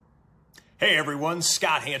Hey everyone,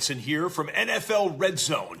 Scott Hansen here from NFL Red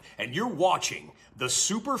Zone, and you're watching the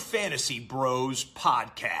Super Fantasy Bros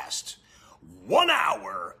podcast. 1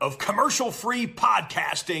 hour of commercial-free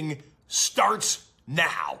podcasting starts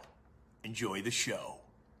now. Enjoy the show.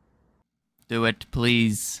 Do it,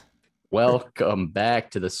 please. Welcome back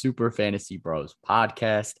to the Super Fantasy Bros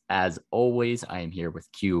podcast. As always, I am here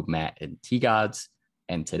with Q, Matt, and T-Gods,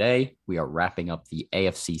 and today we are wrapping up the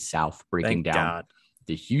AFC South, breaking down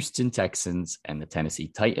the Houston Texans and the Tennessee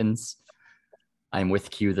Titans. I'm with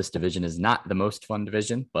Q. This division is not the most fun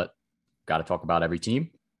division, but got to talk about every team.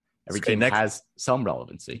 Every team has some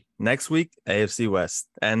relevancy. Next week, AFC West.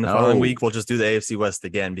 And the following week, we'll just do the AFC West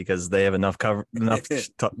again because they have enough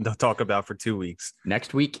to talk about for 2 weeks.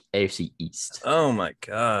 Next week, AFC East. Oh, my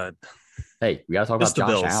God. Hey, we got to talk about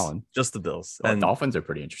Josh Allen. Just the Bills. Well, and Dolphins are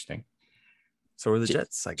pretty interesting. So are the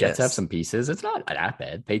Jets, I guess. Jets have some pieces. It's not that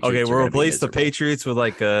bad. Patriots okay, we'll replace the Patriots with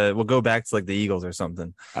we'll go back to the Eagles or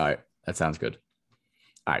something. All right. That sounds good.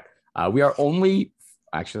 All right. We are only,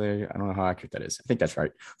 actually, I don't know how accurate that is. I think that's right.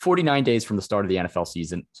 49 days from the start of the NFL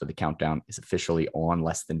season. So the countdown is officially on,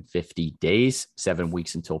 less than 50 days, 7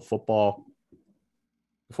 weeks until football.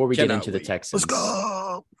 Before we get into the Texans, let's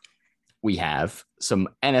go. We have some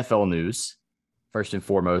NFL news. First and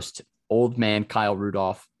foremost, old man Kyle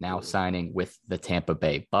Rudolph now signing with the Tampa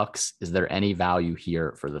Bay Bucks. Is there any value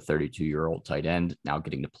here for the 32-year-old tight end now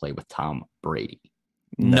getting to play with Tom Brady?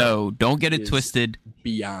 No, don't get it twisted.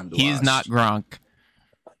 Beyond he is not Gronk.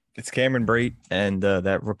 It's Cameron Brate and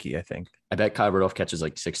that rookie, I think. I bet Kyle Rudolph catches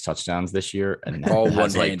 6 touchdowns this year and all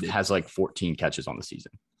has 14 catches on the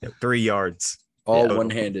season. 3 yards. All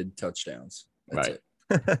one-handed touchdowns. That's right.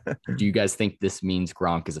 It. Do you guys think this means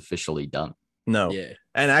Gronk is officially done? No. Yeah.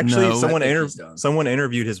 And actually, no, someone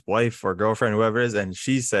interviewed his wife or girlfriend, whoever it is, and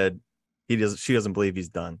she said she doesn't believe he's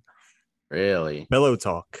done. Really? Pillow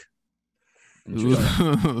talk. He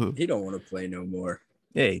don't want to play no more.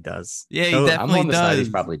 Yeah, he does. Yeah, he definitely I'm on the does. side he's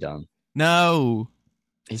probably done. No.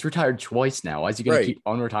 He's retired twice now. Why is he going to keep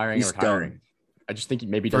on retiring and retiring? Done. I just think he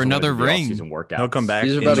maybe for another ring. Season workout. He'll come back.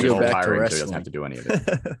 He's about to go back to wrestling, wrestling. so he doesn't have to do any of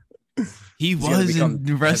it. He was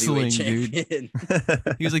in wrestling, dude.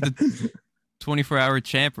 He was the 24-hour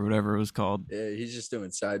champ or whatever it was called. Yeah, he's just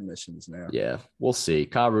doing side missions now. Yeah, we'll see.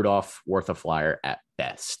 Kyle Rudolph, worth a flyer at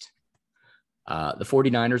best. The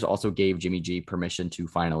 49ers also gave Jimmy G permission to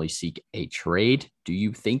finally seek a trade. Do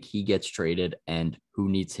you think he gets traded, and who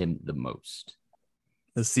needs him the most?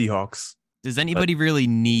 The Seahawks. Does anybody really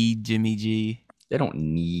need Jimmy G? They don't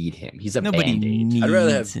need him. He's a Nobody Band-Aid. needs I'd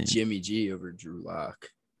rather have him. Jimmy G over Drew Lock.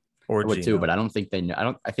 Or I would Geno. too, but I don't think they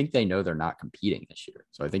know. I think they know they're not competing this year.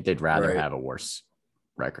 So I think they'd rather Right. have a worse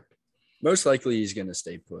record. Most likely he's going to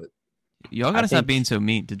stay put. Y'all gotta stop being so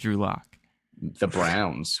mean to Drew Lock. The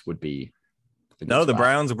Browns would be. No, the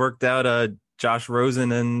Browns worked out Josh Rosen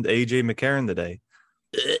and AJ McCarron today.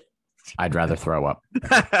 I'd rather throw up.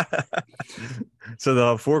 So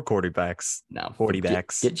they'll have 4 quarterbacks. No, 40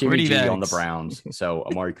 backs. Get Jimmy G 40 on the backs. Browns so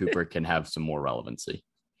Amari Cooper can have some more relevancy.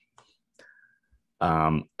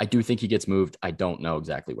 I do think he gets moved. I don't know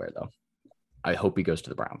exactly where, though. I hope he goes to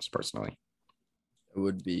the Browns, personally. It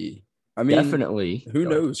would be. I mean, Definitely. who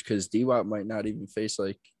knows? Because D-Wop might not even face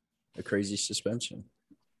a crazy suspension.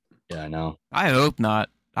 Yeah, I know. I hope not.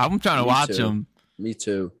 I'm trying to Me watch too. him. Me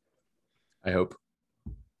too. I hope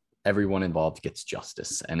everyone involved gets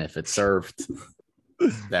justice. And if it's served,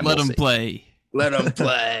 then Let we'll him see. play. Let him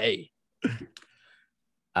play.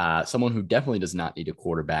 Someone who definitely does not need a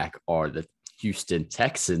quarterback are the Houston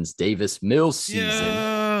Texans. Davis Mills season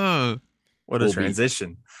Yeah. What a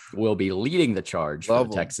transition. will be leading the charge Love for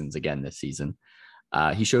the him. Texans again this season.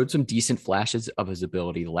 He showed some decent flashes of his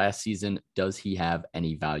ability last season. Does he have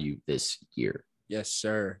any value this year? Yes,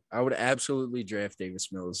 sir. I would absolutely draft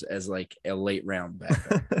Davis Mills as a late round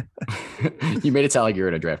backup. You made it sound like you're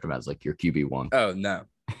going to draft him as your QB1. Oh, no.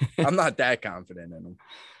 I'm not that confident in him.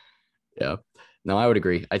 Yeah. No, I would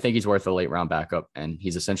agree. I think he's worth a late round backup, and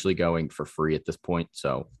he's essentially going for free at this point.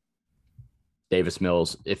 So Davis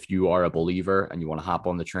Mills, if you are a believer and you want to hop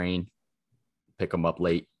on the train, pick him up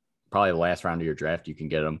late. Probably the last round of your draft, you can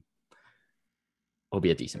get him. He'll be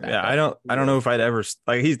a decent backup. Yeah, I don't know if I'd ever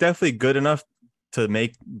he's definitely good enough to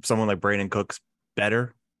make someone like Brandon Cooks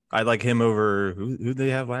better. I like him over who did they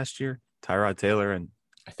have last year? Tyrod Taylor, and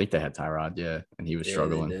I think they had Tyrod, yeah, and he was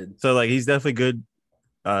struggling. So he's definitely good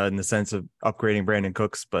in the sense of upgrading Brandon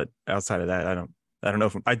Cooks, but outside of that, I don't know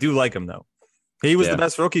if I do like him though. He was the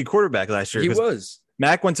best rookie quarterback last year. He was.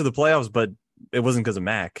 Mac went to the playoffs, but it wasn't because of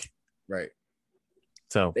Mac. Right.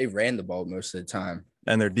 So they ran the ball most of the time.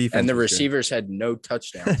 And their defense. And the receivers had no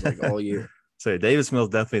touchdowns all year. So Davis Mills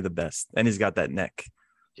definitely the best. And he's got that neck.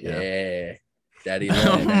 Yeah. Daddy.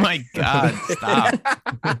 Oh my God!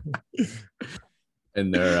 Stop.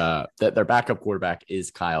 And their backup quarterback is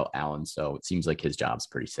Kyle Allen, so it seems like his job's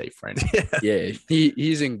pretty safe right now. Yeah,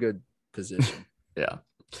 he's in good position. Yeah.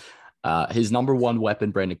 His number one weapon,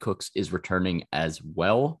 Brandon Cooks, is returning as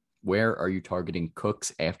well. Where are you targeting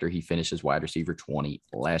Cooks after he finishes wide receiver 20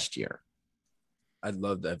 last year? I'd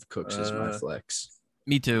love to have Cooks as my flex.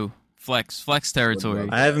 Me too. Flex territory.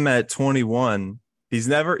 I have him at 21. He's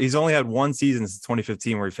only had one season since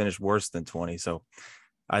 2015 where he finished worse than 20. So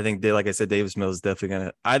I think like I said, Davis Mills is definitely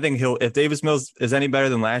gonna. I think if Davis Mills is any better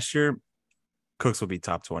than last year, Cooks will be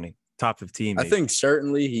top 20, top 15. Maybe. I think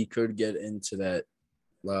certainly he could get into that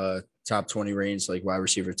top 20 range, like wide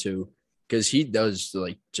receiver 2, because he does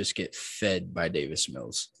like just get fed by Davis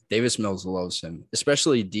Mills. Davis Mills loves him,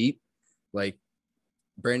 especially deep. Like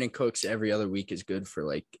Brandon Cooks every other week is good for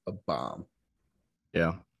like a bomb.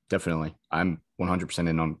 Yeah, definitely. I'm 100%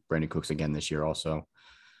 in on Brandon Cooks again this year. Also,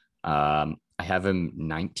 I have him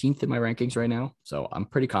 19th in my rankings right now, so I'm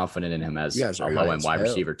pretty confident in him as a low-end wide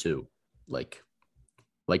receiver too. Like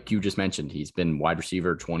you just mentioned, he's been wide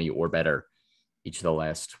receiver 20 or better each of the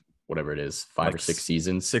last whatever it is, 5 or 6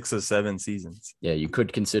 seasons, 6 or 7 seasons. Yeah, you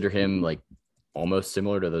could consider him like almost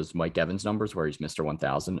similar to those Mike Evans numbers where he's Mr.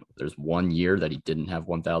 1,000. There's one year that he didn't have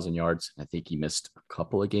 1,000 yards. I think he missed a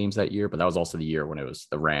couple of games that year, but that was also the year when it was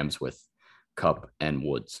the Rams with Kupp and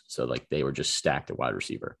Woods. So like they were just stacked at wide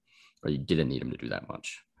receiver, or you didn't need him to do that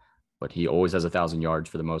much. But he always has 1,000 yards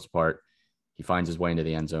for the most part. He finds his way into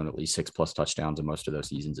the end zone, at least 6+ touchdowns in most of those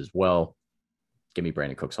seasons as well. Give me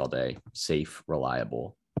Brandon Cooks all day. Safe,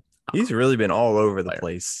 reliable. He's really been all over the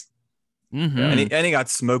place. Mm-hmm. And he got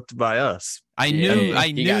smoked by us. I knew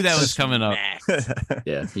that was coming up.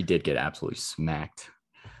 Yeah, he did get absolutely smacked.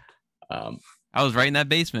 I was right in that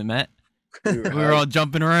basement, Matt. We were all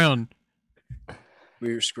jumping around.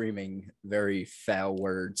 We were screaming very foul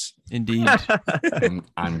words. Indeed.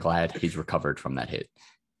 I'm glad he's recovered from that hit.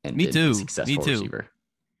 And Me too. Successful receiver.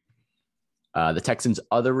 The Texans'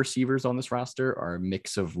 other receivers on this roster are a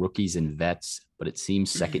mix of rookies and vets, but it seems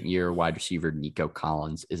second-year wide receiver Nico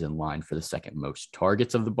Collins is in line for the second most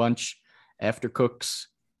targets of the bunch after Cooks.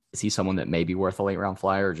 Is he someone that may be worth a late-round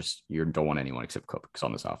flyer, or just you don't want anyone except Cooks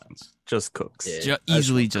on this offense? Just Cooks. Yeah,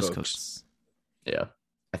 easily just Cooks. Yeah.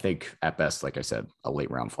 I think at best, like I said, a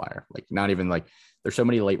late-round flyer. Like not even like there's so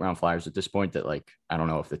many late-round flyers at this point that like I don't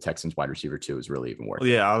know if the Texans wide receiver 2 is really even worth it.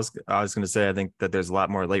 Yeah, I was going to say I think that there's a lot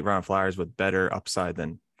more late-round flyers with better upside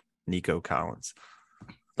than Nico Collins,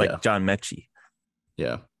 like John Mechie.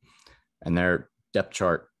 Yeah, and their depth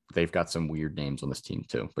chart, they've got some weird names on this team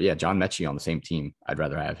too. But yeah, John Mechie on the same team, I'd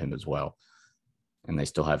rather have him as well. And they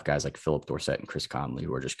still have guys like Philip Dorsett and Chris Conley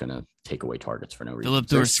who are just going to take away targets for no reason. Philip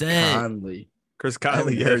Dorsett. Chris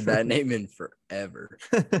Conley. I haven't heard that name in forever.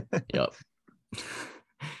 Yep. All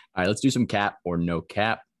right, let's do some cap or no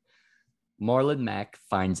cap. Marlon Mack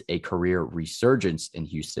finds a career resurgence in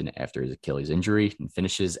Houston after his Achilles injury and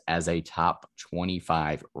finishes as a top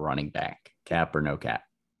 25 running back. Cap or no cap?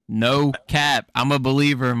 No cap. I'm a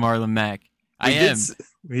believer in Marlon Mack. I am.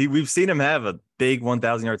 We've seen him have a big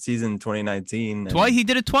 1,000-yard season in 2019. He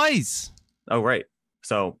did it twice. Oh, right.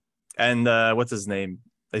 So, and what's his name?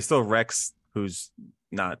 They still have Rex, who's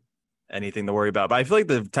not anything to worry about. But I feel like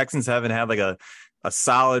the Texans haven't had like a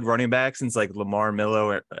solid running back since like Lamar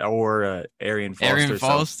Miller or Arian Foster. Arian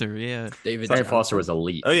Foster, yeah. Arian Foster was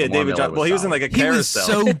elite. Oh, yeah, David Johnson. Well, he was in like a carousel.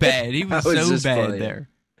 He was so bad. He was so bad funny. there.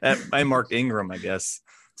 And Mark Ingram, I guess.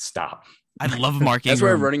 Stop. I love Mark Ingram. That's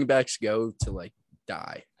where running backs go to like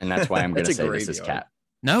die. And that's why I'm going to say this is cap.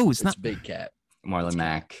 No, it's not. Big cap. Marlon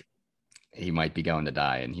Mack, he might be going to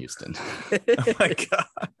die in Houston. Oh, my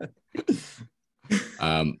God.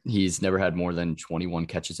 He's never had more than 21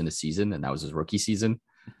 catches in a season, and that was his rookie season.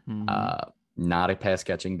 Mm-hmm. Not a pass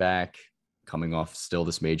catching back, coming off still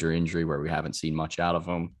this major injury where we haven't seen much out of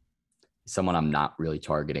him. Someone I'm not really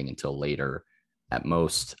targeting until later at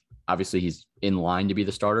most. Obviously, he's in line to be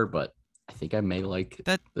the starter, but I think I may like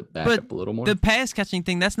the backup a little more. The pass catching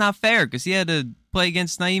thing, that's not fair because he had to play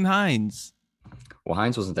against Nyheim Hines. Well,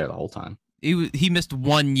 Hines wasn't there the whole time. He missed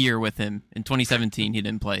 1 year with him. In 2017, he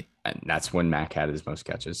didn't play. And that's when Mack had his most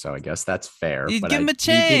catches, so I guess that's fair. Give him a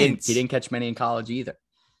chance. He didn't catch many in college either.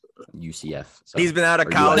 UCF. So. He's been out of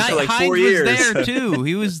college for like 4 years. Hines was there, too.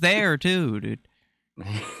 He was there, too, dude. All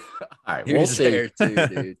right, He was there, too,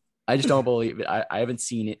 dude. I just don't believe it. I haven't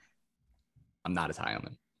seen it. I'm not as high on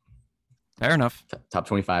him. Fair enough. Top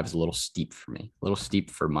 25 is a little steep for me. A little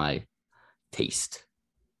steep for my taste.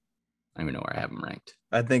 I don't even know where I have him ranked.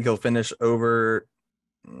 I think he'll finish over.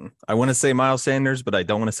 I want to say Miles Sanders, but I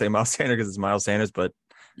don't want to say Miles Sanders because it's Miles Sanders. But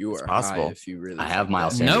You It's are possible. high if you really. I have think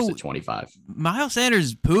Miles that. Sanders No. at 25. Miles Sanders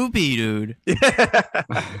is poopy, dude. What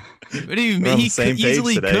do you We're on mean? the He same page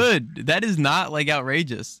easily today. could. That is not like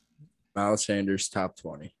outrageous. Miles Sanders top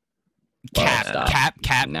 20. Well, Cap, stop.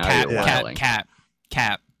 cap, Now cap, you're cap, wilding.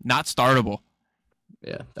 cap. Not startable.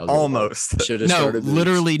 Yeah, that was Almost. Should have No, started. Boots.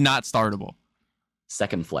 literally not startable.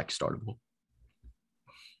 second flex startable.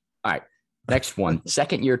 All right. Next one,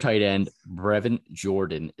 second-year tight end, Brevin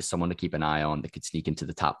Jordan is someone to keep an eye on that could sneak into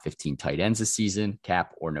the top 15 tight ends this season.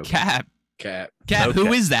 Cap or no cap? Cap. Cap. No Who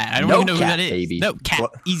cap. is that? I don't No even know cap, who that is. baby. No cap.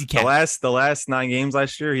 Well, Easy The cap. the last 9 games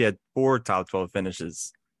last year, he had 4 top 12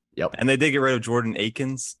 finishes. Yep. And they did get rid of Jordan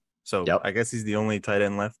Akins. So Yep. I guess he's the only tight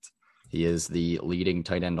end left. He is the leading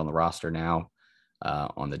tight end on the roster now.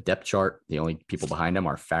 On the depth chart, the only people behind him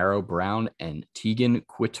are Pharaoh Brown and Tegan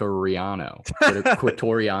Quitoriano.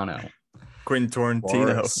 Quentin Torrentino.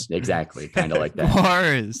 Boris. Exactly. Kind of like that.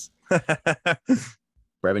 Bars.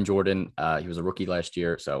 Brevin Jordan, he was a rookie last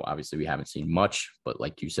year, so obviously we haven't seen much, but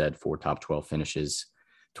like you said, 4 top 12 finishes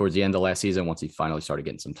towards the end of last season once he finally started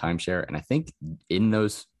getting some timeshare. And I think in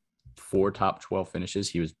those 4 top 12 finishes,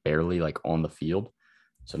 he was barely like on the field.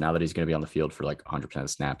 So now that he's going to be on the field for like 100% of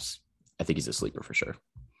snaps, I think he's a sleeper for sure.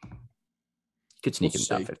 Could sneak in the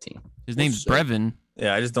top 15. His name's We'll see. Brevin.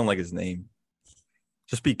 Yeah, I just don't like his name.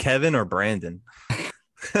 Just be Kevin or Brandon.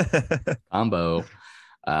 Combo.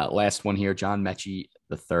 Last one here, John Mechie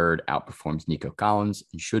III outperforms Nico Collins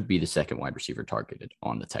and should be the second wide receiver targeted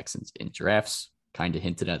on the Texans in drafts. Kind of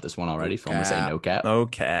hinted at this one already, so I'm going to say no cap. No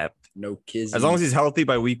cap. No kids. As long as he's healthy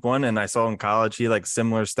by week 1, and I saw in college he like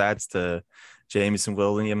similar stats to Jameson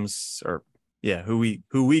Williams, or who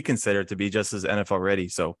we consider to be just as NFL ready.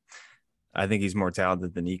 So I think he's more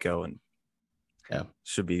talented than Nico, and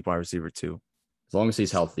should be wide receiver 2. As long as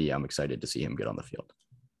he's healthy, I'm excited to see him get on the field.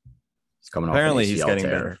 He's coming off Apparently an ACL he's getting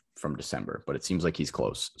tear better from December, but it seems like he's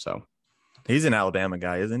close. So He's an Alabama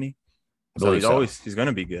guy, isn't he? So believe so. he's going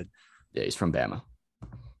to be good. Yeah, he's from Bama.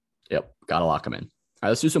 Yep, gotta lock him in. All right,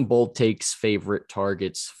 let's do some bold takes. Favorite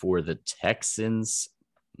targets for the Texans,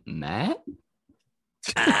 Matt.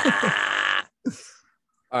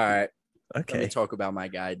 All right. Let me Okay. talk about my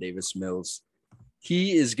guy, Davis Mills.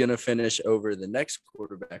 He is going to finish over the next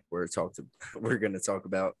quarterback we're going to talk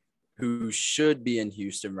about, who should be in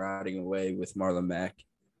Houston riding away with Marlon Mack.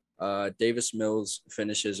 Davis Mills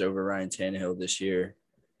finishes over Ryan Tannehill this year.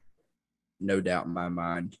 No doubt in my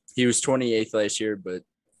mind. He was 28th last year, but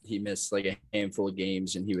he missed like a handful of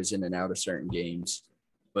games and he was in and out of certain games.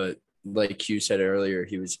 But like Q said earlier,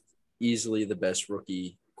 he was easily the best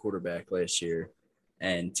rookie quarterback last year.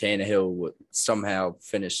 And Tannehill would somehow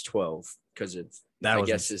finish 12 because of, I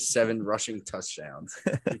guess, his 7 rushing touchdowns.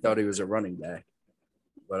 He thought he was a running back.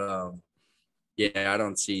 But, I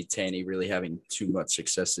don't see Tanny really having too much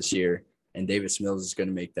success this year. And Davis Mills is going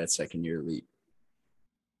to make that second-year leap.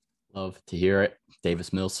 Love to hear it.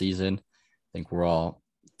 Davis Mills season. I think we're all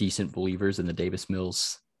decent believers in the Davis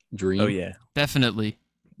Mills dream. Oh yeah. Definitely.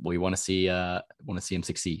 We want to see him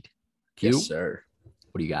succeed. Q, Yes, sir.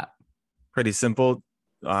 what do you got? Pretty simple.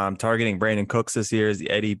 Targeting Brandon Cooks this year. Is the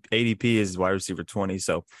ADP is wide receiver 20.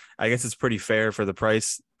 So I guess it's pretty fair for the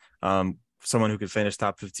price. Someone who could finish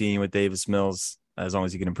top 15 with Davis Mills, as long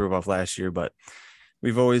as he can improve off last year. But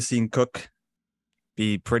we've always seen Cook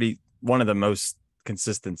be one of the most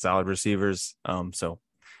consistent solid receivers. So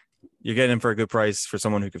you're getting him for a good price for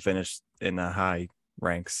someone who could finish in the high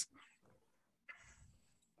ranks.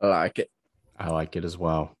 I like it. I like it as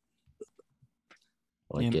well.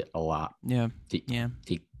 I like it a lot. Yeah.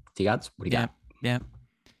 T-Gods, what do you got? Yeah.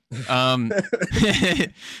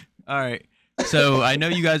 All right. So I know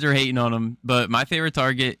you guys are hating on him, but my favorite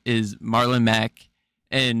target is Marlon Mack.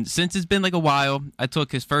 And since it's been like a while, I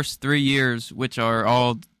took his first 3 years, which are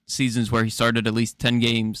all seasons where he started at least 10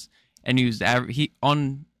 games, and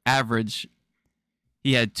on average,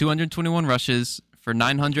 he had 221 rushes for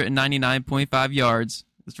 999.5 yards.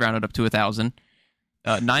 Let's round it up to 1,000.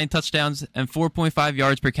 9 touchdowns and 4.5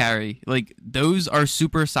 yards per carry. Like, those are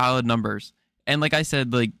super solid numbers. And like I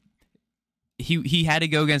said, like, he had to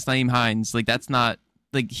go against Naeem Hines. Like, that's not,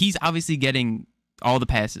 like, he's obviously getting all the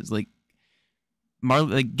passes. Like,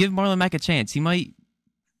 give Marlon Mack a chance. He might,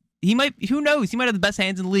 who knows? He might have the best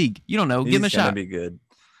hands in the league. You don't know. Give him a shot. He's going to be good.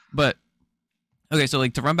 But, okay, so,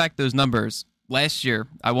 like, to run back those numbers, last year,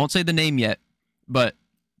 I won't say the name yet, but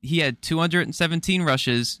he had 217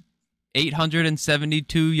 rushes,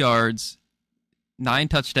 872 yards, 9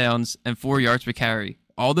 touchdowns, and 4 yards per carry.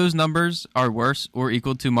 All those numbers are worse or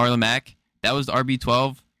equal to Marlon Mack. That was the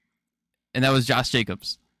RB12, and that was Josh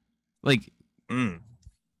Jacobs. Like,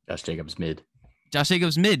 Josh Jacobs mid,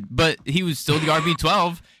 but he was still the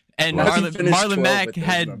RB12, And Why does he finish Marlon 12 Mack with those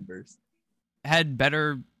had numbers?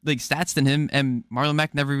 better like stats than him, and Marlon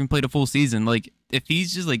Mack never even played a full season. Like, if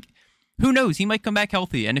he's just like, who knows? He might come back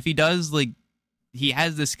healthy, and if he does, like, he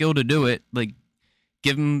has the skill to do it. Like,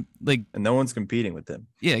 give him like, And no one's competing with him.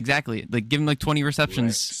 yeah, exactly. Like, give him like 20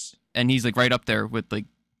 receptions, and he's like right up there with like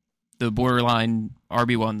the borderline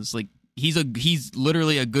RB1s. Like, he's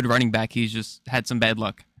literally a good running back. He's just had some bad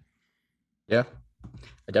luck. Yeah,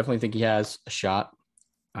 I definitely think he has a shot.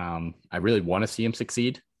 I really want to see him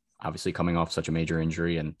succeed. Obviously, coming off such a major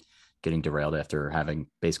injury and getting derailed after having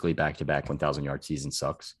basically back-to-back 1,000-yard season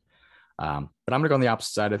sucks. But I'm going to go on the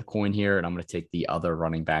opposite side of the coin here, and I'm going to take the other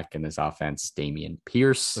running back in this offense, Dameon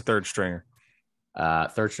Pierce. The third stringer.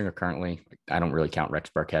 Third stringer currently. I don't really count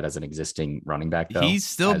Rex Burkhead as an existing running back, though. He's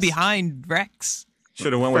still behind Rex.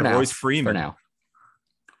 Should have went with Royce Freeman.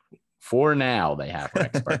 For now, they have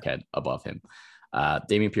Rex Burkhead above him.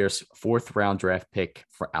 Dameon Pierce, 4th-round draft pick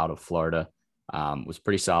out of Florida. Was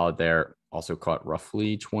pretty solid there. Also caught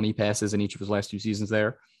roughly 20 passes in each of his last 2 seasons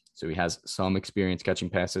there. So he has some experience catching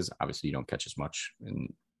passes. Obviously, you don't catch as much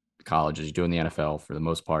in college as you do in the NFL for the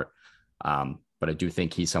most part. But I do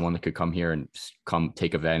think he's someone that could come here and come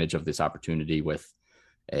take advantage of this opportunity with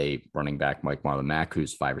a running back, Mike Marlon Mack,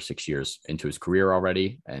 who's 5 or 6 years into his career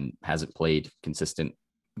already and hasn't played consistent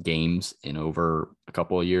games in over a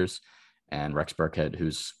couple of years. And Rex Burkhead,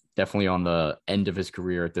 who's definitely on the end of his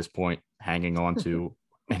career at this point, hanging on to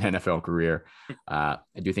an NFL career. I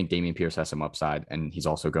do think Dameon Pierce has some upside, and he's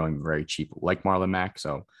also going very cheap like Marlon Mack.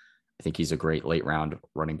 So I think he's a great late round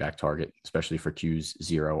running back target, especially for Q's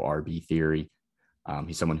 0 RB theory.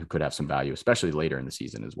 He's someone who could have some value, especially later in the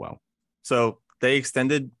season as well. So they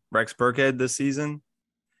extended Rex Burkhead this season,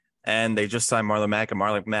 and they just signed Marlon Mack, and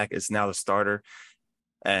Marlon Mack is now the starter,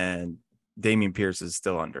 and Dameon Pierce is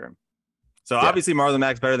still under him. So obviously Marlon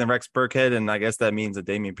Mack's better than Rex Burkhead, and I guess that means that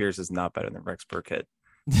Dameon Pierce is not better than Rex Burkhead.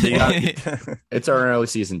 It's our early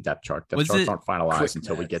season depth chart. Depth charts aren't finalized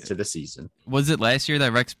until we get to the season. Was it last year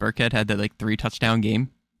that Rex Burkhead had that like 3 touchdown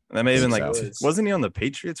game? That may have been like, wasn't he on the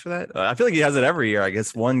Patriots for that? I feel like he has it every year. I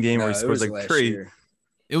guess one game where he scores like 3. Year.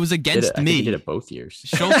 It was against me. He did it both years.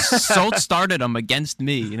 Schultz started him against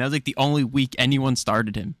me, and that was like the only week anyone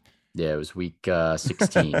started him. Yeah, it was week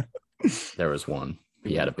 16. There was one.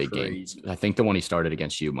 He had a big game. I think the one he started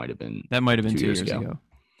against you might have been 2 years ago.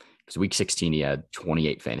 Because week 16, he had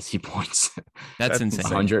 28 fantasy points. That's insane.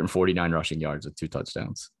 149 rushing yards with 2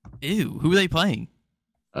 touchdowns. Ew, who were they playing?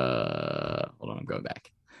 Hold on, I'm going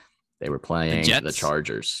back. They were playing the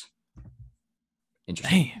Chargers.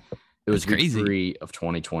 Interesting. Damn, it was week crazy. 3 of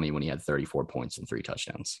 2020 when he had 34 points and 3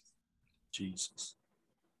 touchdowns. Jesus.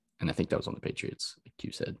 And I think that was on the Patriots, like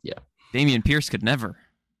you said. Yeah. Dameon Pierce could never.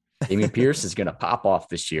 Dameon Pierce is going to pop off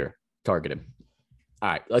this year. Target him. All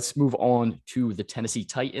right, let's move on to the Tennessee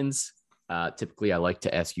Titans. Typically, I like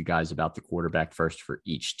to ask you guys about the quarterback first for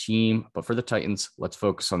each team. But for the Titans, let's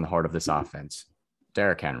focus on the heart of this offense.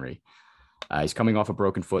 Derrick Henry. He's coming off a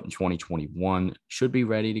broken foot in 2021. Should be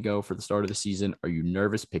ready to go for the start of the season. Are you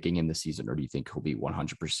nervous picking him this season, or do you think he'll be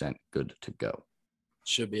 100% good to go?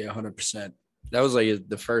 Should be 100%. That was like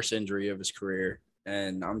the first injury of his career,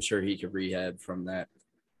 and I'm sure he could rehab from that.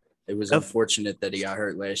 It was unfortunate that he got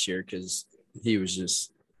hurt last year because he was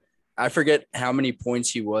just – I forget how many points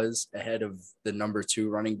he was ahead of the number 2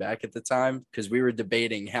 running back at the time because we were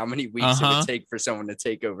debating how many weeks it would take for someone to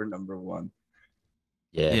take over number 1.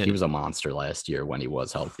 Yeah, he was a monster last year when he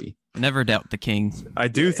was healthy. Never doubt the king. I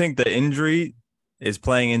do think the injury is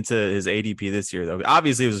playing into his ADP this year, though.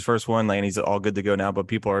 Obviously, it was his first one, like, and he's all good to go now. But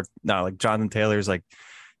people are not like Jonathan Taylor's like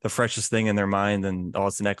the freshest thing in their mind, and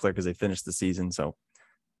Austin Eckler because they finished the season. So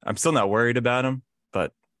I'm still not worried about him,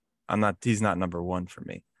 but he's not number 1 for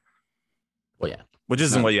me. Well, yeah, which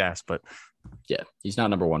isn't what you asked, but yeah, he's not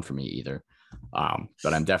number 1 for me either.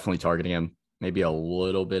 But I'm definitely targeting him. Maybe a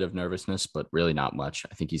little bit of nervousness, but really not much.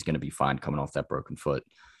 I think he's going to be fine coming off that broken foot.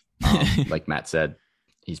 Like Matt said,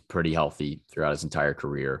 he's pretty healthy throughout his entire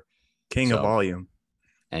career. King of volume.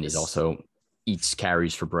 And he's also eats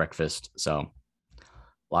carries for breakfast. So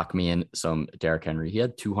lock me in some Derrick Henry. He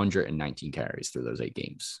had 219 carries through those 8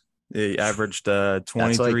 games. He averaged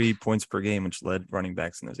 23 points per game, which led running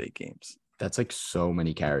backs in those 8 games. That's like so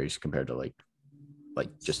many carries compared to like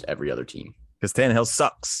just every other team. Because Tannehill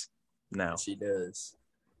sucks. No, yes, he does.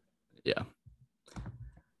 Yeah.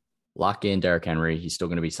 Lock in Derrick Henry. He's still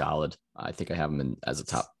going to be solid. I think I have him as a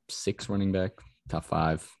top 6 running back, top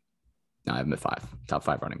 5. No, I have him at 5. Top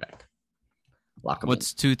 5 running back. Lock him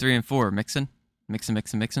What's in. 2, 3, and 4? Mixin?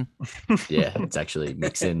 Yeah, it's actually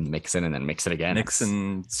Mixon, and then Mixon again.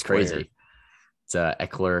 Mixon. It's crazy. It's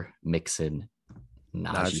Eckler, Mixon,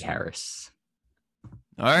 Najee Harris.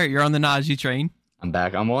 All right, you're on the Najee train. I'm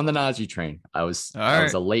back. I'm on the Najee train. I was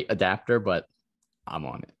a late adapter, but I'm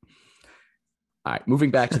on it. All right,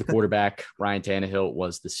 moving back to the quarterback, Ryan Tannehill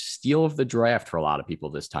was the steal of the draft for a lot of people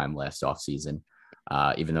this time last offseason,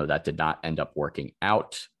 even though that did not end up working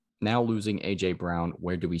out. Now losing A.J. Brown,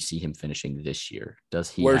 where do we see him finishing this year?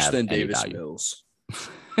 Does he worse have than any Davis value? Mills?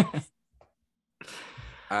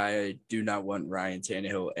 I do not want Ryan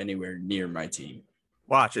Tannehill anywhere near my team.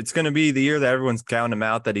 Watch, it's going to be the year that everyone's counting him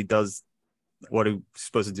out, that he does what he was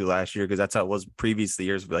supposed to do last year, because that's how it was previous the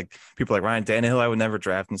years. Like people like Ryan Tannehill, I would never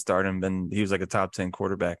draft and start him, and he was like a top 10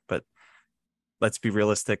 quarterback. But let's be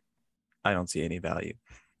realistic. I don't see any value.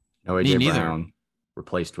 No A.J. Brown,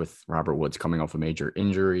 replaced with Robert Woods coming off a major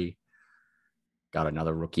injury. Got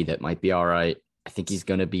another rookie that might be all right. I think he's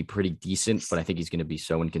going to be pretty decent, but I think he's going to be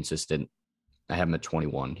so inconsistent. I have him at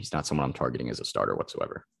 21. He's not someone I'm targeting as a starter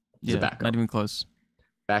whatsoever. He's a backup. Not even close.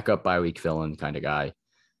 Backup bye-week fill-in kind of guy.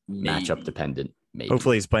 Maybe. Matchup dependent. Maybe.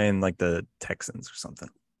 Hopefully he's playing like the Texans or something.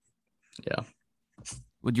 Yeah.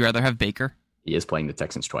 Would you rather have Baker? He is playing the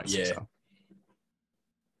Texans twice. Yeah. So.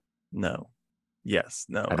 No. Yes.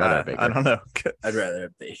 No. I'd rather have Baker. I don't know. I'd rather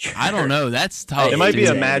have Baker. I don't know. That's tough. It might be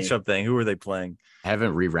a dude. matchup thing. Who are they playing? I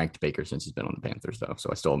haven't re-ranked Baker since he's been on the Panthers, though. So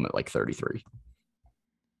I still am at like 33.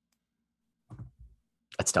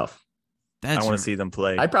 That's tough. I want to see them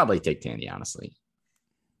play. I'd probably take Tanny, honestly.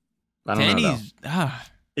 I don't know.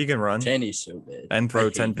 He can run Tanny's so bad. and throw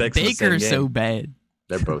 10 picks. Baker's so bad.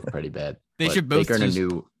 They're both pretty bad. They but should both Baker in a just-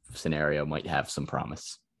 new scenario might have some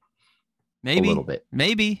promise. Maybe A little bit.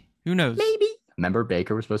 Maybe. Who knows? Maybe. Remember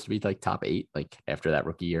Baker was supposed to be like top 8, like after that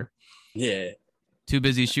rookie year. Yeah. Too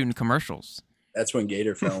busy shooting commercials. That's when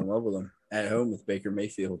Gator fell in love with him at home with Baker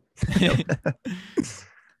Mayfield.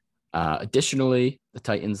 Additionally, the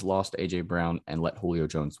Titans lost A.J. Brown and let Julio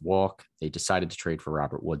Jones walk. They decided to trade for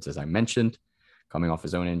Robert Woods, as I mentioned, coming off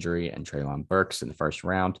his own injury, and Treylon Burks in the first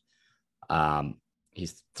round. Some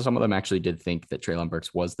of them actually did think that Treylon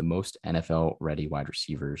Burks was the most NFL-ready wide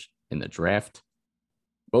receivers in the draft.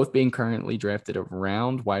 Both being currently drafted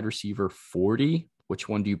around wide receiver 40. Which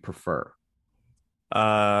one do you prefer?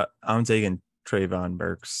 I'm taking Trayvon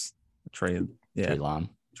Burks. Treylon.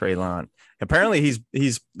 Apparently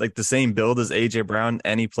he's like the same build as AJ Brown,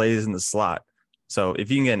 and he plays in the slot. So if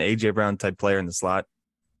you can get an AJ Brown type player in the slot,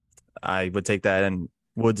 I would take that. And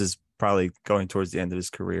Woods is probably going towards the end of his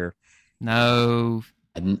career. No.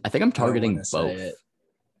 I think I'm targeting both.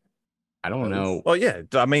 I don't know. Well, yeah.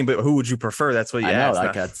 I mean, but who would you prefer? That's what you asked.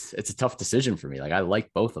 I know. It's a tough decision for me. Like, I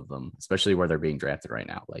like both of them, especially where they're being drafted right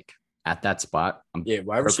now. Like, at that spot, I'm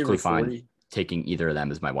wide receiver perfectly fine 40. taking either of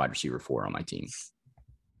them as my wide receiver 4 on my team.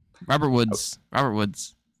 Robert Woods.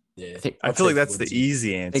 Yeah. I feel like that's the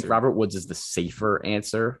easy answer. I think Robert Woods is the safer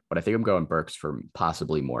answer, but I think I'm going Burks for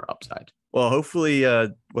possibly more upside. Well, hopefully,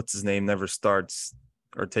 what's his name never starts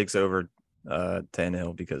or takes over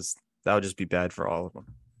Tannehill, because that would just be bad for all of them.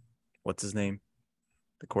 What's his name?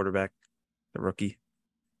 The quarterback, the rookie.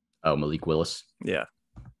 Oh, Malik Willis. Yeah.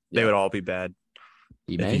 They would all be bad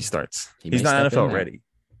if he starts. He's not NFL ready.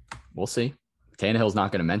 We'll see. Tannehill's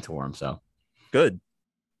not going to mentor him, so. Good.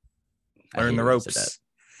 Learn the ropes.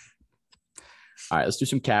 All right, let's do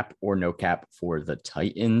some cap or no cap for the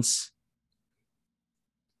Titans.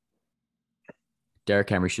 Derrick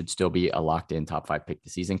Henry should still be a locked-in top 5 pick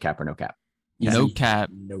this season. Cap or no cap? No cap.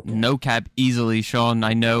 No cap easily, Sean.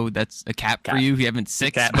 I know that's a cap for you. You haven't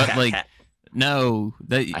 6, but no.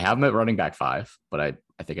 I have him at running back 5, but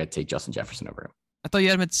I think I'd take Justin Jefferson over him. I thought you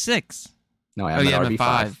had him at 6. No, I have him at RB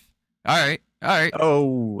 5. All right.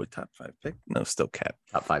 Oh, a top 5 pick? No, still cap.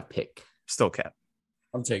 Top 5 pick. Still cap.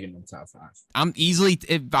 I'm taking him top 5. I'm easily,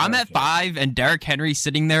 if I'm at 5 and Derrick Henry's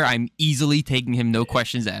sitting there, I'm easily taking him, no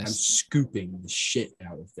questions asked. I'm scooping the shit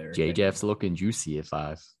out of Derrick Henry. JJF's looking juicy at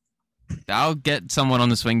 5. I'll get someone on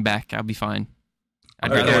the swing back. I'll be fine.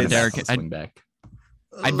 I'd rather have Derrick.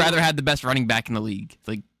 I'd rather have the best running back in the league.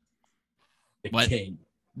 Like the king.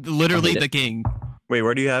 Literally the king. Wait,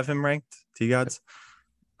 where do you have him ranked? T-Gods?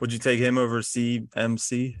 Would you take him over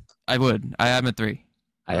CMC? I would. I have him at 3.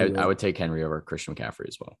 I would take Henry over Christian McCaffrey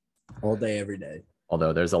as well. All day, every day.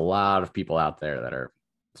 Although there's a lot of people out there that are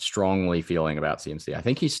strongly feeling about CMC. I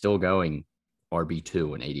think he's still going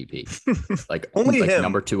RB2 in ADP. Like only him.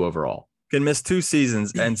 Number 2 overall. Can miss 2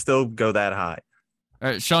 seasons and still go that high. All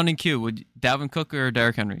right, Sean and Q, would Dalvin Cook or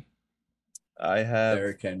Derrick Henry? I have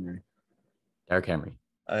Derrick Henry. I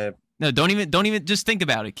have No, don't even just think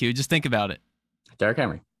about it, Q. Just think about it. Derrick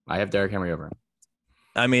Henry. I have Derrick Henry over him.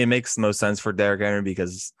 I mean, it makes the most sense for Derrick Henry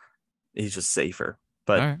because he's just safer,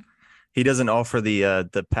 but he doesn't offer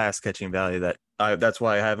the pass catching value that's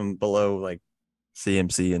why I have him below like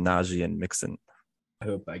CMC and Najee and Mixon. I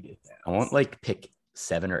hope I get that. I want like pick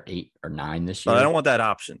 7 or 8 or 9 this But year. I don't want that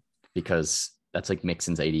option. because that's like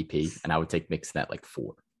Mixon's ADP, and I would take Mixon at like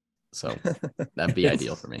 4. So that'd be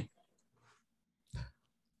ideal for me.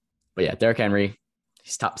 But yeah, Derrick Henry,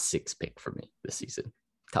 he's top 6 pick for me this season.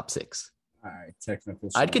 Top 6. All right, technical.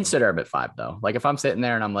 I'd consider him at 5 though. Like if I'm sitting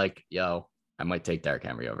there and I'm like, yo, I might take Derrick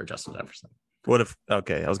Henry over Justin Jefferson. What if?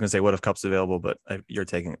 Okay, I was gonna say what if Cup's available, but you're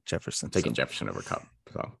taking Jefferson. I'm taking Jefferson over Cup.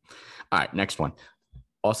 So, all right, next one.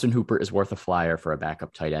 Austin Hooper is worth a flyer for a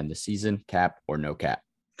backup tight end this season. Cap or no cap?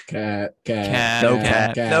 Cap.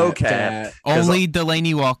 No cap. Only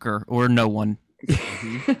Delaney Walker or no one.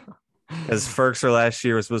 Because Ferkser last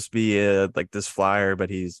year was supposed to be like this flyer,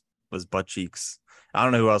 but was butt cheeks. I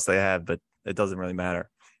don't know who else they have, but it doesn't really matter.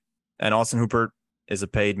 And Austin Hooper is a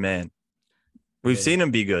paid man. We've seen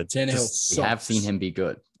him be good. We have seen him be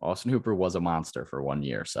good. Austin Hooper was a monster for 1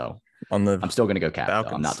 year, so I'm still going to go cap.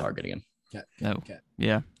 I'm not targeting him. No.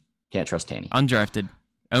 Yeah. Can't trust Tanny. Undrafted.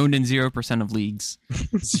 Owned in 0% of leagues.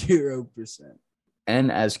 0%.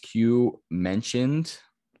 And as Q mentioned,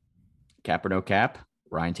 cap or no cap,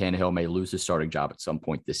 Ryan Tannehill may lose his starting job at some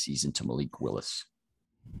point this season to Malik Willis.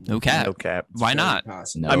 No cap. No cap. Why not?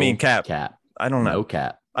 No, I mean, cap. I don't know. No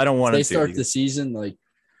cap. I don't want to. They start the season like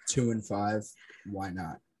 2-5. Why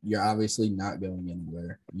not? You're obviously not going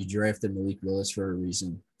anywhere. You drafted Malik Willis for a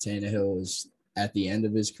reason. Tannehill is at the end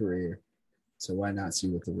of his career, so why not see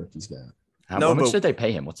what the rookie's got? How much did they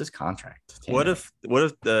pay him? What's his contract? What if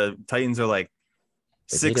the Titans are like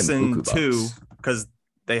 6-2 because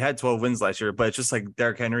they had 12 wins last year, but it's just like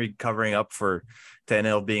Derrick Henry covering up for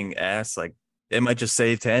Tannehill being ass. Like it might just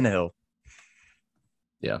save Tannehill.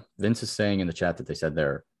 Yeah, Vince is saying in the chat that they said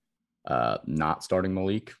they're not starting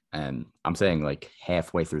Malik, and I'm saying like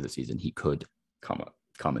halfway through the season he could come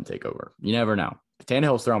and take over. You never know. If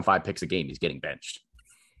Tannehill's throwing 5 picks a game, he's getting benched.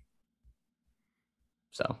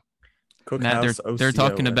 So, Matt, they're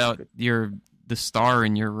talking about the star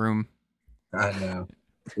in your room. I know.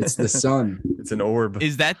 It's the sun. It's an orb.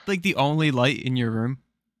 Is that like the only light in your room?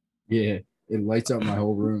 Yeah, it lights up my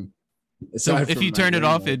whole room. So if you turn it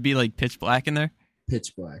off, it'd be like pitch black in there?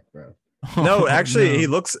 Pitch black, bro. No, actually, it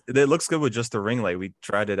looks good with just the ring light. We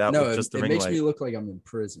tried it out with just the ring light. It makes me look like I'm in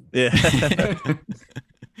prison. Yeah.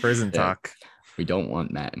 Prison talk. We don't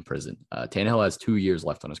want Matt in prison. Tannehill has 2 years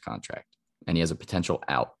left on his contract, and he has a potential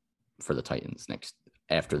out for the Titans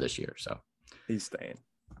after this year. So he's staying.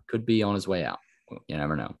 Could be on his way out. You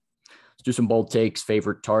never know. Let's do some bold takes.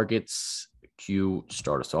 Favorite targets. Q,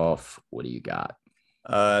 start us off. What do you got?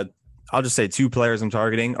 I'll just say 2 players I'm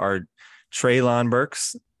targeting are Treylon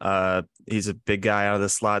Burks. He's a big guy out of the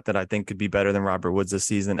slot that I think could be better than Robert Woods this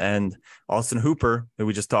season. And Austin Hooper, who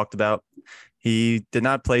we just talked about. He did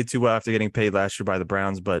not play too well after getting paid last year by the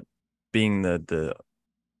Browns, but being the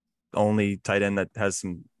only tight end that has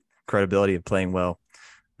some credibility of playing well,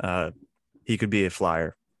 he could be a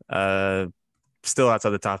flyer. Still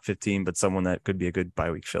outside the top 15, but someone that could be a good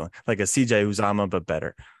bye week fill, like a CJ Uzama, but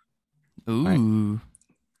better. Ooh. Right.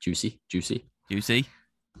 Juicy.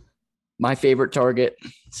 My favorite target,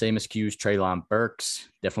 same as Q's, Treylon Burks.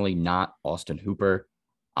 Definitely not Austin Hooper.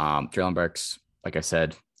 Treylon Burks, like I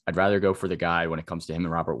said, I'd rather go for the guy when it comes to him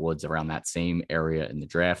and Robert Woods around that same area in the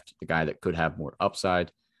draft, the guy that could have more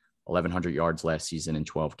upside. 1,100 yards last season in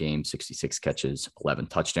 12 games, 66 catches, 11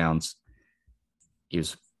 touchdowns. He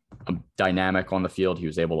was dynamic on the field. He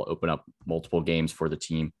was able to open up multiple games for the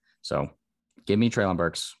team. So give me Treylon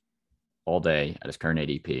Burks all day at his current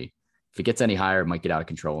ADP. If it gets any higher, it might get out of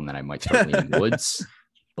control, and then I might start leaning Woods.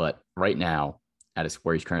 But right now,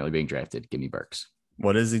 where he's currently being drafted, give me Burks.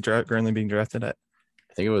 What is he currently being drafted at?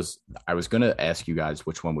 I was going to ask you guys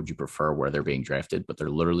which one would you prefer where they're being drafted, but they're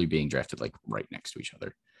literally being drafted like right next to each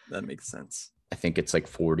other. That makes sense. I think it's like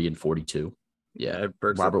 40 and 42. Yeah.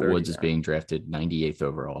 Robert Woods is being drafted 98th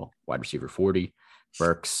overall, wide receiver 40.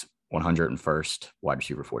 Burks 101st, wide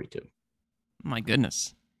receiver 42. My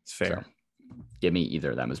goodness. It's fair. So, give me either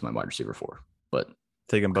of them as my wide receiver 4, but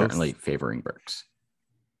take them both. Currently favoring Burks.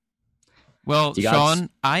 Well, Sean,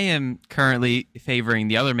 I am currently favoring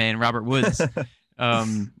the other man, Robert Woods.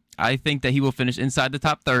 I think that he will finish inside the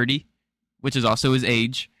top 30, which is also his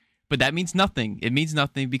age. But that means nothing. It means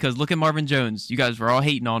nothing because look at Marvin Jones. You guys were all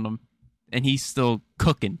hating on him, and he's still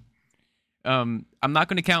cooking. I'm not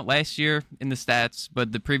going to count last year in the stats,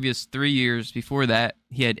 but the previous 3 years before that,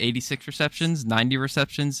 he had 86 receptions, 90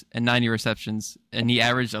 receptions, and 90 receptions, and he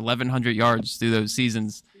averaged 1,100 yards through those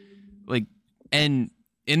seasons. And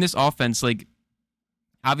in this offense,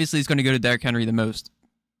 obviously it's going to go to Derrick Henry the most,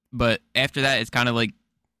 but after that, it's kind of like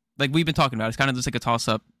we've been talking about, it's kind of just like a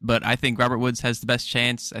toss-up, but I think Robert Woods has the best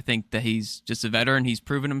chance. I think that he's just a veteran. He's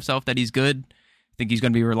proven himself that he's good. I think he's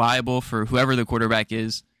going to be reliable for whoever the quarterback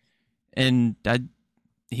is. And I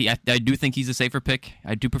do think he's a safer pick.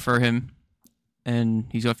 I do prefer him. And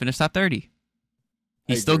he's going to finish top 30.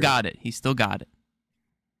 He's still got it. He's still got it.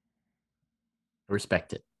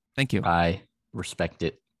 Respect it. Thank you. I respect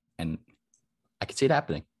it. And I can see it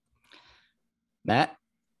happening. Matt?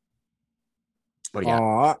 What do you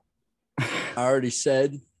got? I already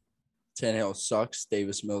said Tannehill sucks.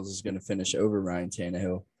 Davis Mills is going to finish over Ryan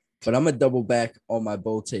Tannehill. But I'm going to double back on my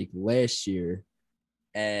bold take last year.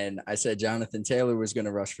 And I said Jonathan Taylor was going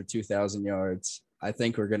to rush for 2,000 yards. I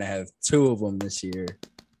think we're going to have 2 of them this year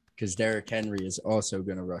because Derrick Henry is also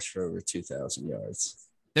going to rush for over 2,000 yards.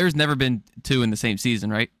 There's never been 2 in the same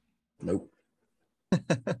season, right? Nope.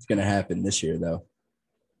 It's going to happen this year, though.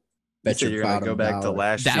 Bet So you're going to go back to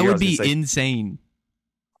last year. That would be insane.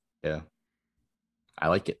 Yeah. I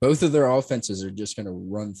like it. Both of their offenses are just going to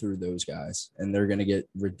run through those guys, and they're going to get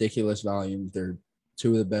ridiculous volume. They're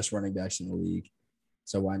 2 of the best running backs in the league.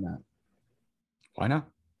 So why not? Why not?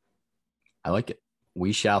 I like it.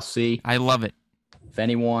 We shall see. I love it. If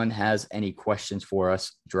anyone has any questions for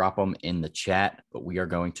us, drop them in the chat. But we are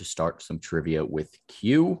going to start some trivia with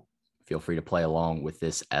Q. Feel free to play along with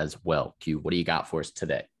this as well. Q, what do you got for us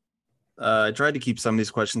today? I tried to keep some of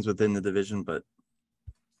these questions within the division, but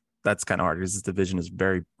that's kind of hard because this division is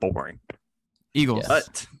very boring. Eagles.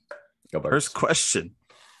 Yes. But first question.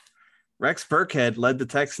 Rex Burkhead led the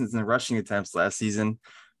Texans in rushing attempts last season.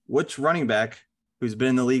 Which running back, who's been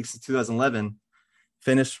in the league since 2011,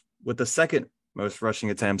 finished with the second most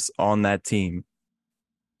rushing attempts on that team?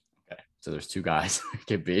 Okay, so there's 2 guys. It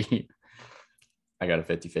could be. I got a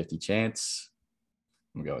 50-50 chance.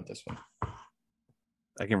 I'm going to go with this one.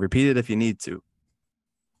 I can repeat it if you need to.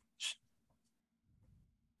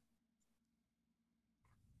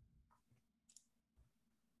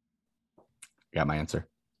 Got my answer.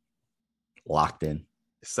 Locked in.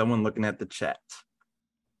 Is someone looking at the chat?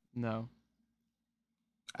 No.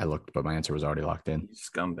 I looked, but my answer was already locked in. You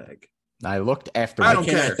scumbag. I looked after. I don't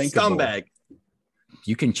can't I care. think of Scumbag.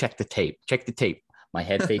 You can check the tape. Check the tape. My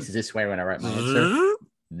head faces this way when I write my answer.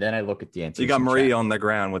 Then I look at the answer. You got Marie on the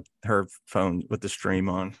ground with her phone with the stream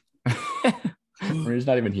on. Marie's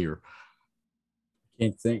not even here.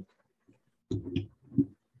 Can't think.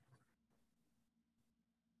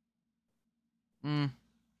 Mm.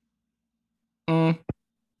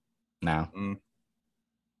 No.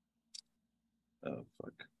 Oh,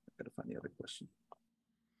 fuck. I gotta find the other question.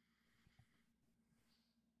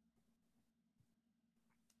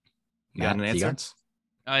 You got an answer?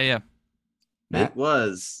 Oh, yeah. Matt? It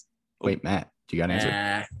was. Wait, Matt, do you got an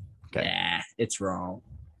answer? Okay. Nah, it's wrong.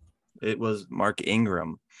 It was Mark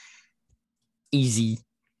Ingram. Easy.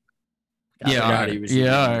 Yeah, God, all right. he was on the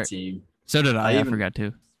right. team. So did I. I even- forgot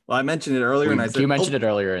to. Well, I mentioned it earlier, and I said You mentioned it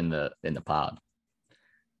earlier in the pod.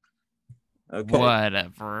 Okay.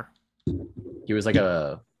 Whatever. He was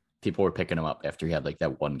people were picking him up after he had like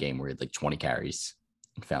that one game where he had like 20 carries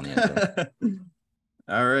and found the end zone.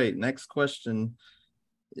 All right. Next question.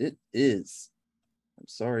 It is. I'm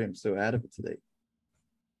sorry, I'm so out of it today.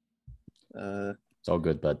 It's all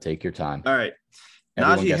good, bud. Take your time. All right.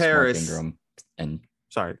 Everyone Najee guessed Mark Harris. Ingram, and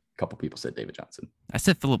Sorry, a couple people said David Johnson. I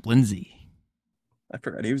said Philip Lindsay. I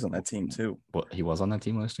forgot he was on that team too. What, he was on that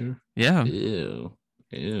team last year? Yeah. Ew.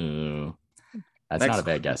 That's Next not a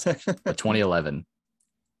bad guess. But 2011,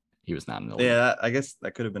 he was not in the league. Yeah, I guess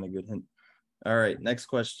that could have been a good hint. All right, next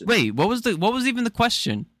question. Wait, what was even the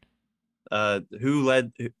question? Who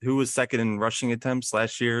was second in rushing attempts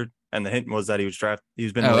last year? And the hint was that he was drafted.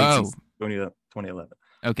 He's been in the league since 2011.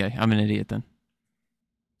 Okay, I'm an idiot then.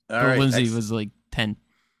 All Phil right, Lindsay next. was like 10.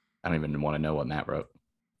 I don't even want to know what Matt wrote.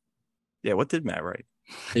 Yeah, what did Matt write?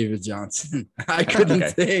 David Johnson. I couldn't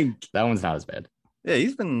Okay. think. That one's not as bad. Yeah,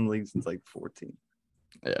 he's been in the league since like 14.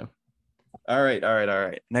 Yeah. All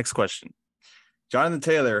right. Next question. Jonathan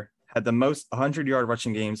Taylor had the most 100-yard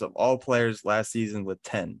rushing games of all players last season with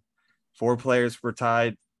 10. Four players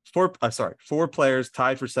tied for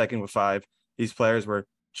second with 5. These players were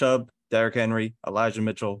Chubb, Derrick Henry, Elijah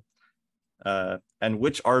Mitchell, and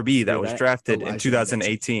which RB that was drafted in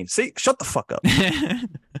 2018. See, shut the fuck up.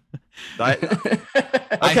 I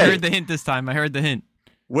heard the hint this time. I heard the hint.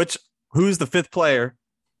 Who's the fifth player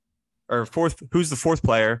or fourth? Who's the fourth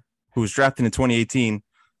player who was drafted in 2018?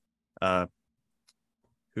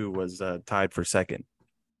 Who was tied for second?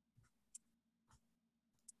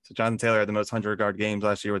 So Jonathan Taylor had the most 100-yard games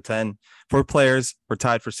last year with 10. 4 players were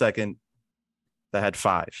tied for second that had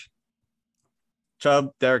 5.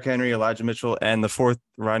 Chubb, Derrick Henry, Elijah Mitchell, and the fourth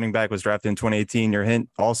running back was drafted in 2018. Your hint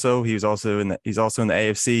also, he's also in the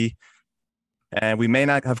AFC. And we may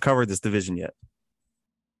not have covered this division yet.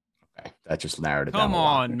 Okay, that just narrowed it down. Come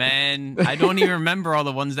on, man. I don't even remember all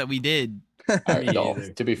the ones that we did. All right, Me no,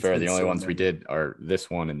 either. to be fair, It's the been only so ones we many. did are this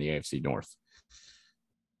one and the AFC North.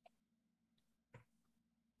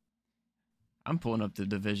 I'm pulling up the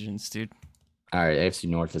divisions, dude. All right, AFC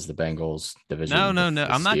North is the Bengals division. No. with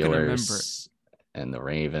the I'm not going to remember it. Steelers and the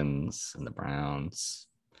Ravens and the Browns.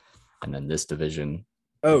 And then this division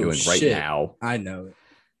Oh, we're doing shit. right now. I know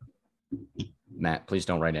it. Matt, please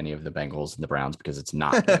don't write any of the Bengals and the Browns because it's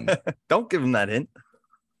not them. Don't give him that hint.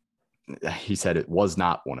 He said it was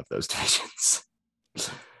not one of those divisions.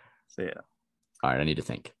 So yeah. All right, I need to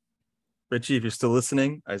think. Richie, if you're still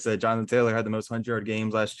listening, I said Jonathan Taylor had the most 100-yard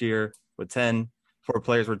games last year with 10. 4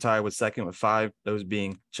 players were tied with second with 5. Those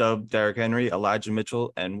being Chubb, Derrick Henry, Elijah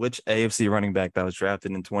Mitchell, and which AFC running back that was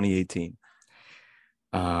drafted in 2018.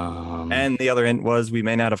 And the other hint was we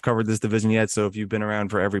may not have covered this division yet. So if you've been around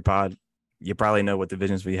for every pod, you probably know what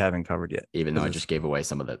divisions we haven't covered yet. Even though I just gave away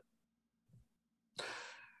some of it.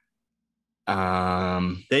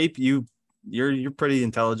 Dave, you're pretty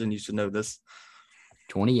intelligent. You should know this.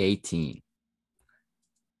 2018.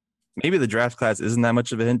 Maybe the draft class isn't that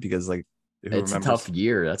much of a hint because who It's remembers? a tough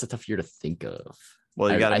year. That's a tough year to think of.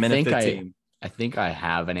 Well, you got a minute 15. I think I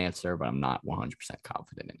have an answer, but I'm not 100%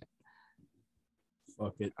 confident in it.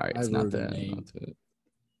 Fuck it. All right, I it's not wrote a that. name. Not that.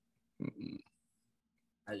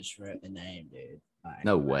 I just wrote the name, dude.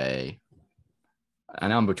 No way. I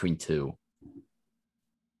know I'm between 2.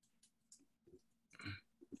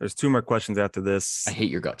 There's 2 more questions after this I hate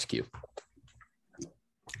your guts, Q.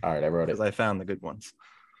 All right, I wrote it. because I found the good ones.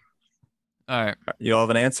 All right. You all have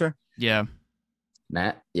an answer? Yeah.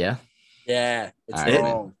 Matt, yeah? Yeah, it's All right.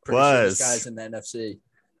 wrong. Pretty sure this guy's in the NFC.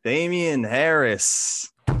 Damian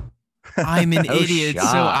Harris. I'm an No idiot. It's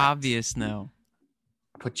so shot. obvious now.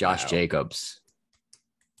 Put Josh Wow. Jacobs.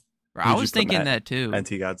 Bro, Who'd I you was put, thinking Matt? that too. And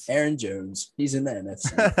T-Gods. Aaron Jones. He's in the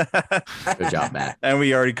NFC. Good job, Matt. And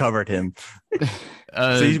we already covered him.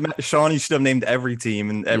 Sean, you should have named every team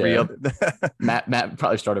and every Yeah. other. Matt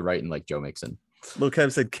probably started writing like Joe Mixon. Lil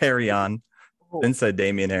Kev said carry on. Oh. Then said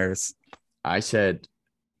Damian Harris. I said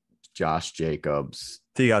Josh Jacobs.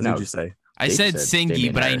 T-Gods, No. what'd you say? I Dave said said Singy,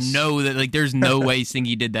 Damian but Harris. I know that there's no way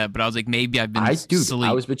Singy did that. But I was like, maybe I've been I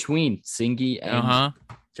asleep. was between Singy and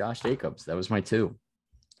Josh Jacobs. That was my 2.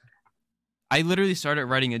 I literally started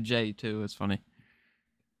writing a J too. It's funny.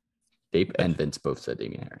 Dave and Vince both said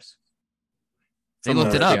Damian Harris. They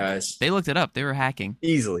looked it up. Guys. They looked it up. They were hacking.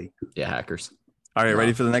 Easily. Yeah, hackers. All right, Wow.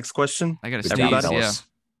 ready for the next question? I got to Good sneeze. job, Everybody? Yeah. fellas.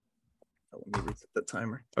 Let me reset the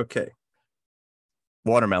timer. Okay.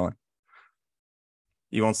 Watermelon.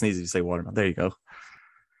 You won't sneeze if you say watermelon. There you go.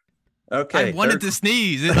 Okay. I wanted to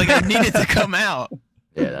sneeze. I needed to come out.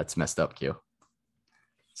 Yeah, that's messed up, Q.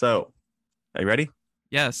 So, are you ready?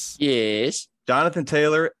 Yes. Yes. Jonathan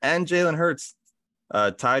Taylor and Jalen Hurts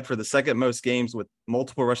tied for the second most games with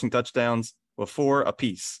multiple rushing touchdowns with 4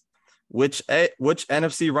 apiece. Which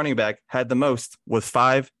NFC running back had the most with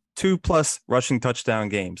 5 2+ rushing touchdown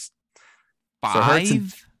games? So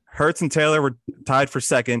 5. Hurts and Taylor were tied for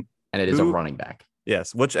second. And it is a Who- running back.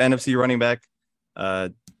 Yes. Which NFC running back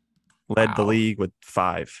led the Wow. league with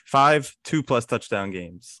 5 2+ touchdown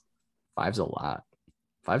games? 5's a lot.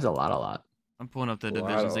 5's a lot. I'm pulling up the Wow.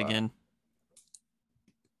 divisions again.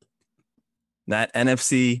 That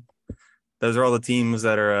NFC, those are all the teams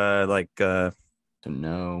that are So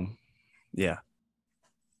no, yeah.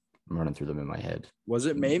 I'm running through them in my head. Was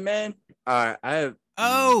it Mayman? All right. I have.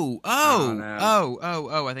 Oh. no.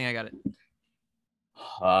 I think I got it.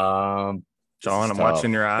 Um, John, This I'm is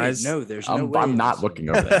watching your Wait, eyes. no, there's no I'm way. not this looking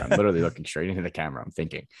is- over there. I'm literally looking straight into the camera. I'm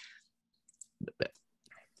thinking.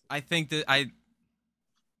 I think that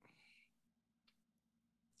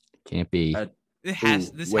Can't be. it has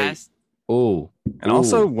Ooh, this wait. has Oh, And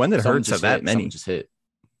also, when did someone Hurts have just that hit. many? Someone just hit.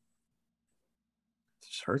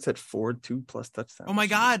 Hurts had 4 2+ touchdowns. Oh my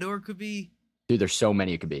god, or it could be Dude, there's so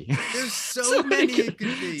many it could be. there's so, So many many it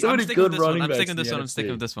could be. so I'm many sticking with good this one. running I'm backs sticking in with this the one. I'm sticking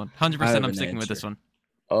NFC. with this one. I 100% have I'm an sticking with this answer. one.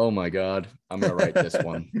 Oh my god, I'm gonna write this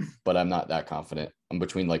one, but I'm not that confident. I'm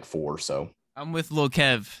between like 4, so. I'm with Lil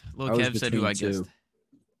Kev. I Lil was Kev said who between I guessed. 2.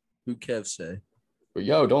 Who Kev say? But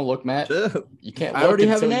yo, don't look, Matt. Chill. You can't. I look already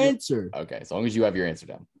have an until you- answer. Okay, as long as you have your answer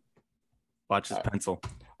down. Watch his All right. pencil.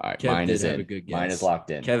 All right, Kev mine did is have in. a good Mine guess. is locked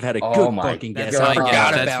in. Kev had a Oh good my fucking That's guess. God. my I forgot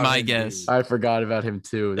guess. about That's my him, guess. dude. I forgot about him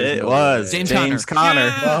too. There's It no was way. James Connor.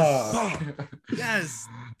 Yeah. Yes.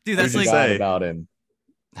 Dude, What that's did you like say? about him.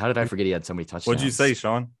 How did I forget he had so many touchdowns? What'd you say,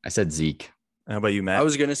 Sean? I said Zeke. How about you, Matt? I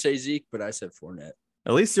was gonna say Zeke, but I said Fournette.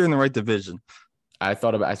 At least you're in the right division. I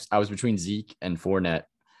thought about. I was between Zeke and Fournette.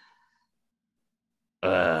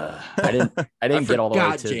 I didn't get all the way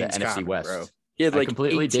forgot to James the NFC Conner, West. bro. He had I like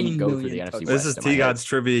completely 18 didn't go for the million NFC touchdowns. This is West in my T God's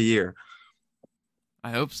trivia year. I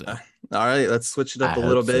hope so. All right, let's switch it up I a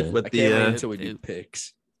little hope bit so. with I can't wait the until we do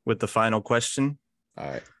picks. with the final question. All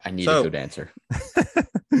right. I need So- a good answer.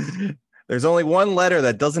 There's only one letter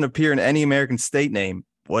that doesn't appear in any American state name.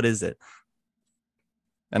 What is it?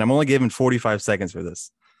 And I'm only giving 45 seconds for this.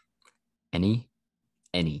 Any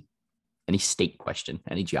state question,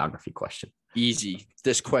 any geography question. Easy.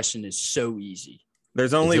 This question is so easy.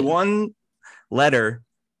 There's only it? one letter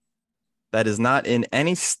that is not in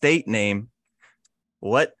any state name.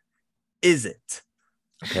 What is it?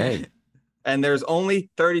 Okay. And there's only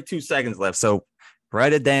 32 seconds left. So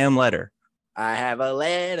write a damn letter. I have a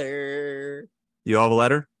letter. You all have a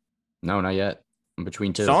letter? No, not yet. I'm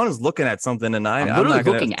between two. Sean is looking at something and I'm I'm literally not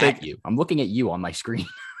gonna looking take, at you. I'm looking at you on my screen.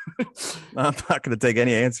 I'm not going to take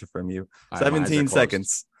any answer from you. All right, my eyes are 17 closed.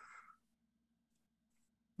 seconds.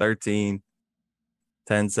 13.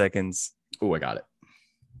 10 seconds. Oh, I got it.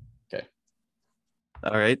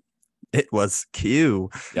 All right. It was Q.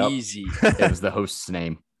 Yep. Easy. It was the host's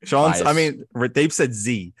name. Sean's, I Bias. mean, Dave said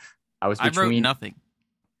Z. I was I wrote between nothing.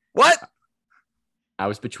 What? I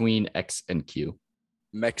was between X and Q.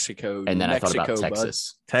 Mexico. And then New I thought about Mexico, bud.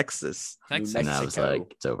 Texas. Texas. Texas. And I was Mexico.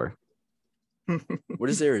 like, it's over. What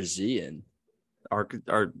is there a Z in? Our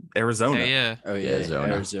Arizona. Yeah. Oh yeah,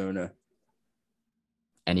 Arizona. Arizona.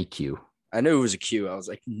 Any Q. I knew it was a Q. I was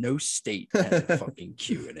like, no state had a fucking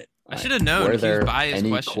Q in it. I should have known. Were Q's there biased any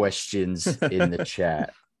question. questions in the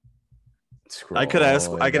chat? I can ask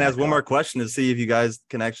Scrolling one back more up. question to see if you guys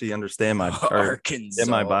can actually understand my or Arkansas. in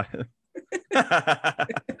my bio.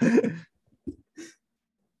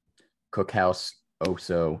 Cookhouse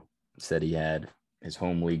Oso said he had his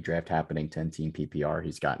home league draft happening, 10-team PPR.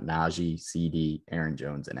 He's got Najee, CD, Aaron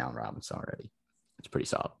Jones, and Allen Robinson already. It's pretty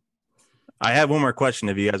solid. I have one more question.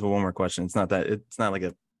 If you guys want one more question, it's not like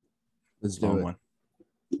a Let's do long it. one.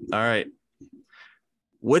 All right.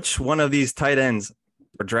 Which one of these tight ends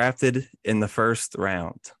were drafted in the first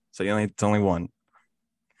round? So it's only one.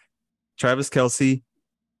 Travis Kelce,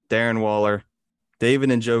 Darren Waller, David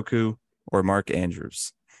Njoku, or Mark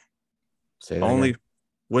Andrews. Say that Only again.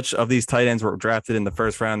 which of these tight ends were drafted in the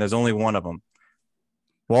first round? There's only one of them.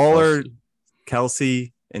 Waller,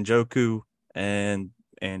 Kelce, Njoku, and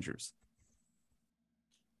Andrews.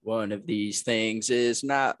 One of these things is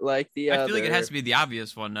not like the other. I feel like it has to be the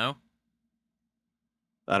obvious one, no?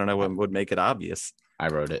 I don't know what would make it obvious. I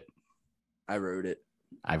wrote it. I wrote it.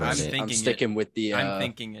 I I'm wrote it. thinking I'm it. sticking with the. I'm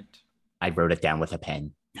thinking it. I wrote it down with a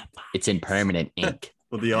pen. It's in permanent ink.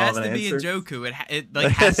 Well, do It you all has have to an be answer? Njoku. It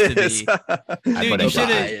like has to be. I Dude, put you it should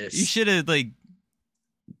have. bias. You should have like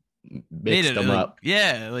made mixed it them like, up.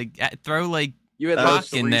 yeah, like throw like You had Rock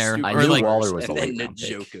like in three there. Super I Or, knew like- Waller was and the then late round pick.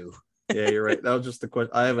 Njoku. Yeah, you're right. That was just the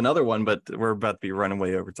question. I have another one, but we're about to be running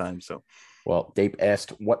way over time. So Well, Dave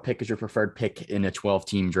asked, what pick is your preferred pick in a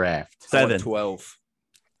 12-team draft? I want 7. 12.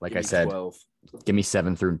 Like Give I me said, 12. give me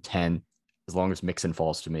 7 through 10. As long as Mixon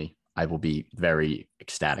falls to me, I will be very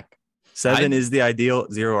ecstatic. 7 I- is the ideal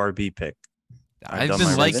 0 RB pick. I've I've done been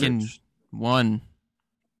my liking research. one.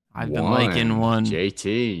 I've been liking one.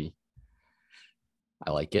 JT.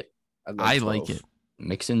 I like it. I 12. like it.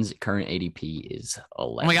 Mixon's current ADP is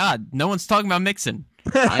 11. Oh my god, no one's talking about Mixon.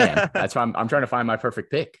 I am. That's why I'm trying to find my perfect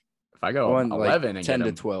pick. If I go One, like, 11 and 10 get to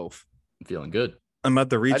him, 12. I'm feeling good. I'm about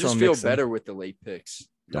to reach I just on feel Mixon. better with the late picks.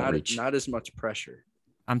 Don't reach. Not as much pressure.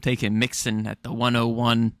 I'm taking Mixon at the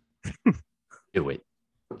 101. Do it.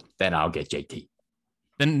 Then I'll get JT.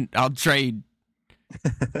 Then I'll trade.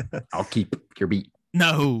 I'll keep your beat.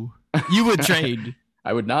 No, you would trade.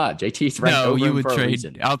 I would not. JT's ranked No, over you him would for a trade.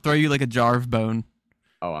 reason. I'll throw you like a jar of bone.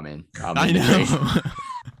 Oh, I'm in. I'm I in the trade. know.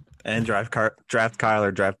 And draft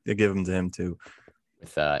Kyler, give him to him too.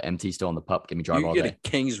 With MT still on the pup, give me drive You all get day. a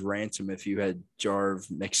king's ransom if you had Jarv,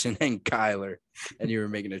 Mixon, and Kyler, and you were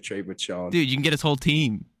making a trade with Sean. Dude, you can get his whole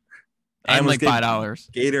team. I And almost like gave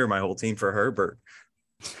 $5. Gator my whole team for Herbert.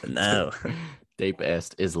 No. Dave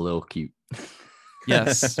Best is a little cute.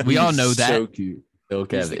 Yes, we all know that. So cute. Lil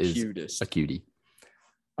He's Kev the is cutest. a cutie.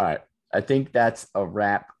 All right. I think that's a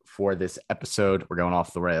wrap for this episode. We're going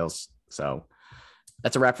off the rails. So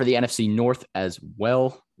that's a wrap for the NFC North as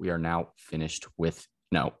well. We are now finished with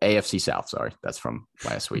AFC South. Sorry. That's from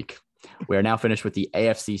last week. We are now finished with the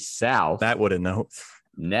AFC South. That wouldn't know.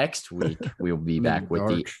 Next week, we will be I'm in back the with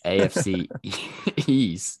the AFC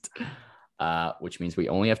East, which means we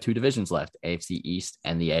only have 2 divisions left, AFC East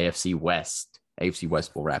and the AFC West. AFC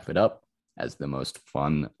West will wrap it up as the most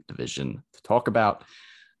fun division to talk about.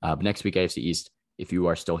 But next week, AFC East, if you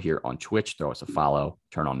are still here on Twitch, throw us a follow,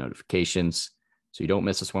 turn on notifications so you don't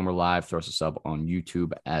miss us when we're live. Throw us a sub on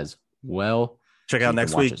YouTube as well. Check So out you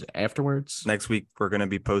next can watch week. us afterwards. Next week, we're going to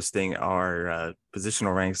be posting our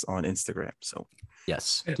positional ranks on Instagram. So,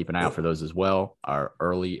 Yes, keep an eye out for those as well. Our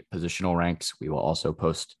early positional ranks. We will also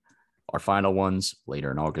post our final ones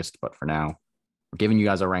later in August. But for now, we're giving you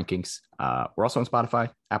guys our rankings. We're also on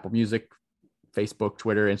Spotify, Apple Music, Facebook,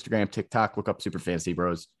 Twitter, Instagram, TikTok. Look up Super Fantasy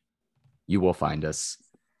Bros. You will find us.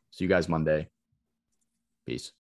 See you guys Monday. Peace.